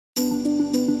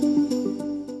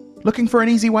Looking for an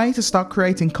easy way to start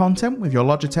creating content with your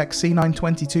Logitech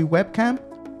C922 webcam?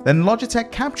 Then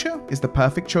Logitech Capture is the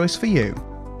perfect choice for you.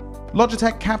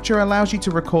 Logitech Capture allows you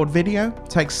to record video,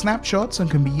 take snapshots,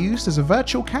 and can be used as a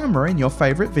virtual camera in your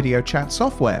favorite video chat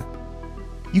software.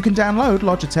 You can download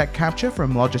Logitech Capture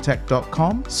from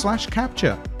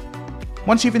logitech.com/capture.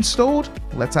 Once you've installed,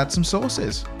 let's add some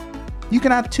sources. You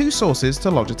can add 2 sources to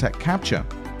Logitech Capture.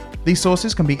 These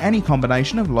sources can be any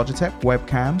combination of Logitech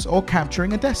webcams or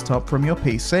capturing a desktop from your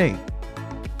PC.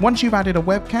 Once you've added a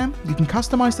webcam, you can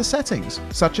customize the settings,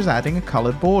 such as adding a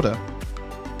colored border.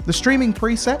 The streaming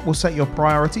preset will set your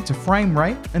priority to frame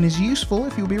rate and is useful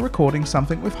if you'll be recording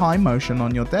something with high motion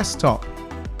on your desktop.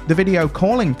 The video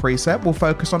calling preset will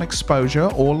focus on exposure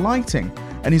or lighting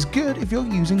and is good if you're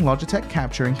using Logitech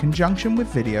Capture in conjunction with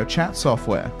video chat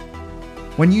software.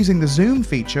 When using the zoom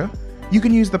feature, you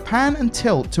can use the pan and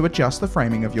tilt to adjust the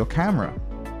framing of your camera.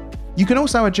 You can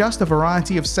also adjust a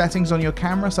variety of settings on your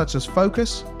camera such as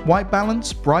focus, white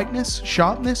balance, brightness,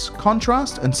 sharpness,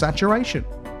 contrast, and saturation.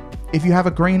 If you have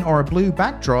a green or a blue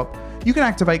backdrop, you can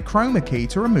activate Chroma Key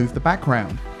to remove the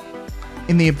background.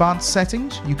 In the advanced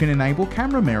settings, you can enable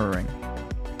camera mirroring.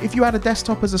 If you add a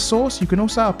desktop as a source, you can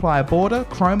also apply a border,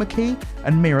 Chroma Key,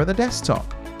 and mirror the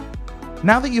desktop.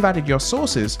 Now that you've added your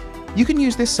sources, you can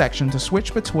use this section to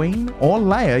switch between or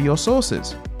layer your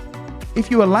sources.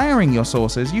 If you are layering your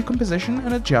sources, you can position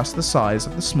and adjust the size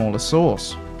of the smaller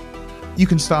source. You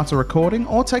can start a recording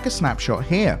or take a snapshot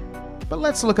here, but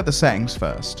let's look at the settings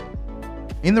first.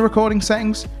 In the recording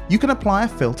settings, you can apply a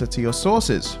filter to your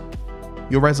sources.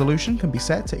 Your resolution can be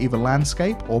set to either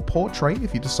landscape or portrait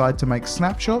if you decide to make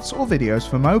snapshots or videos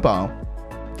for mobile.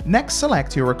 Next,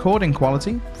 select your recording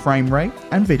quality, frame rate,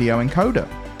 and video encoder.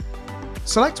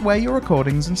 Select where your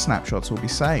recordings and snapshots will be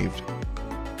saved.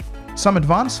 Some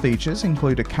advanced features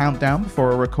include a countdown before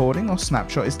a recording or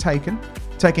snapshot is taken,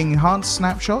 taking enhanced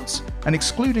snapshots, and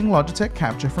excluding Logitech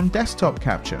Capture from desktop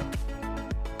capture.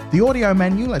 The audio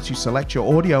menu lets you select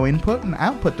your audio input and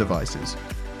output devices.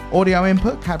 Audio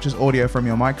input captures audio from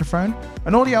your microphone,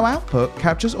 and audio output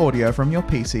captures audio from your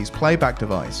PC's playback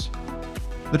device.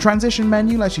 The transition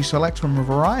menu lets you select from a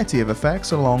variety of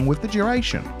effects along with the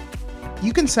duration.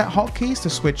 You can set hotkeys to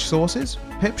switch sources,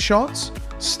 pip shots,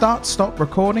 start-stop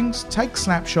recordings, take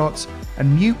snapshots,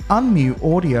 and mute-unmute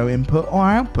audio input or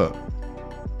output.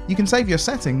 You can save your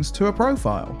settings to a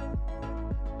profile.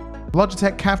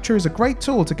 Logitech Capture is a great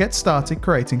tool to get started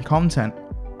creating content.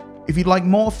 If you'd like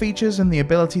more features and the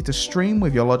ability to stream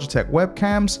with your Logitech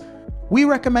webcams, we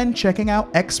recommend checking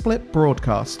out XSplit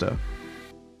Broadcaster.